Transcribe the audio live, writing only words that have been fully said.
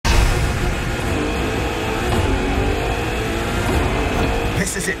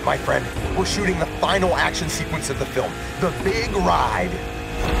my friend. We're shooting the final action sequence of the film, the big ride.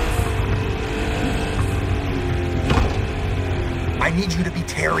 I need you to be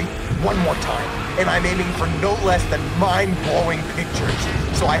Terry one more time, and I'm aiming for no less than mind-blowing pictures.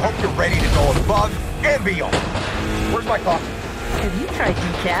 So I hope you're ready to go above and beyond. Where's my coffee? Have you tried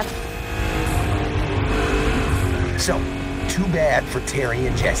decaf? So, too bad for Terry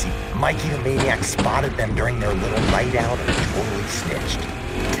and Jesse. Mikey the Maniac spotted them during their little night out and totally snitched.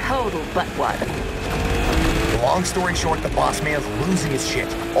 Total buttwad. Long story short, the boss man's losing his shit.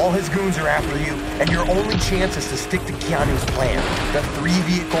 All his goons are after you, and your only chance is to stick to Keanu's plan. The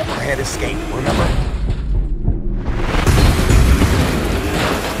 3-vehicle grand escape, remember?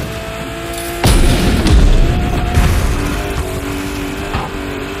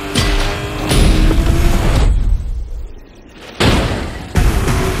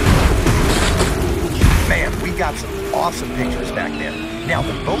 Man, we got some awesome pictures back there. Now,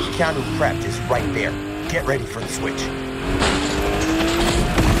 the boat Keanu prepped is right there. Get ready for the switch.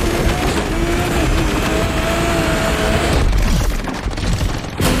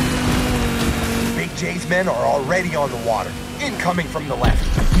 Big J's men are already on the water. Incoming from the left.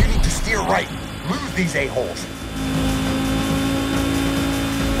 You need to steer right. Lose these a-holes.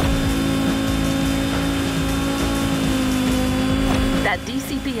 That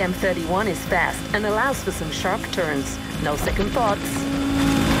DCP M31 is fast and allows for some sharp turns. No second thoughts.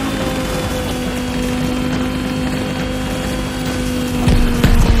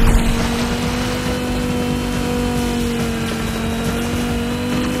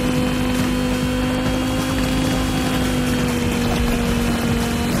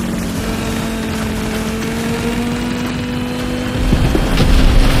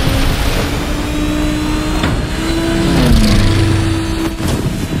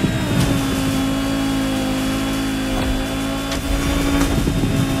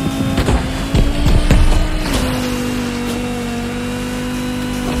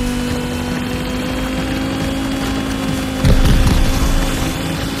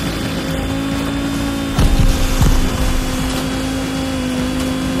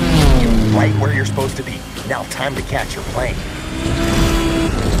 Right where you're supposed to be. Now time to catch your plane.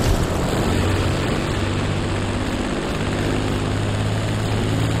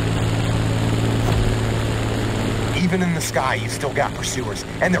 Even in the sky, you still got pursuers,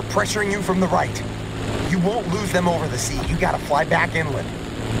 and they're pressuring you from the right. You won't lose them over the sea. You gotta fly back inland.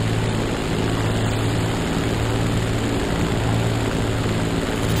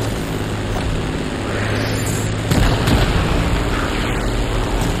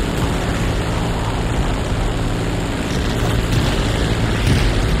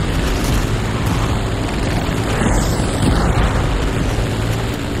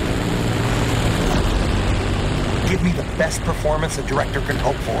 Give me the best performance a director can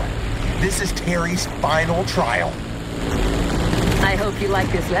hope for. This is Terry's final trial. I hope you like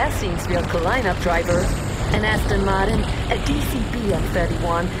this last scene's vehicle lineup, driver. An Aston Martin, a DCP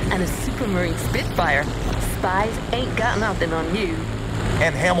M31, and a Supermarine Spitfire. Spies ain't got nothing on you.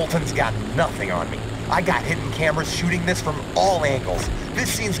 And Hamilton's got nothing on me. I got hidden cameras shooting this from all angles.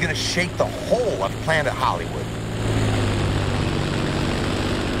 This scene's gonna shake the whole of Planet Hollywood.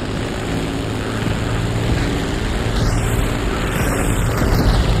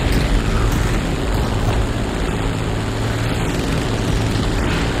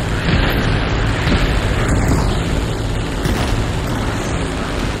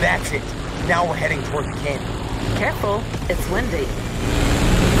 That's it. Now we're heading toward the canyon. Careful, it's windy.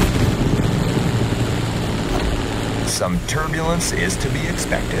 Some turbulence is to be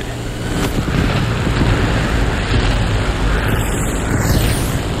expected.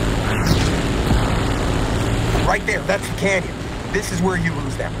 Right there, that's the canyon. This is where you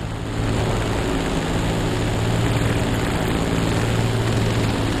lose them.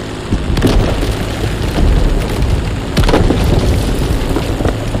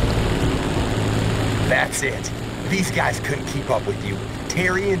 That's it. These guys couldn't keep up with you.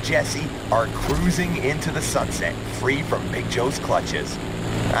 Terry and Jesse are cruising into the sunset, free from Big Joe's clutches.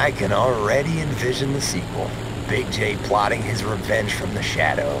 I can already envision the sequel. Big J plotting his revenge from the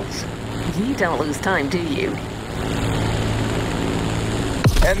shadows. You don't lose time, do you?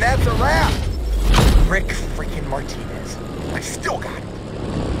 And that's a wrap! Rick freaking Martinez. I still got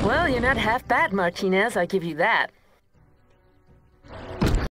it. Well, you're not half bad, Martinez, I give you that.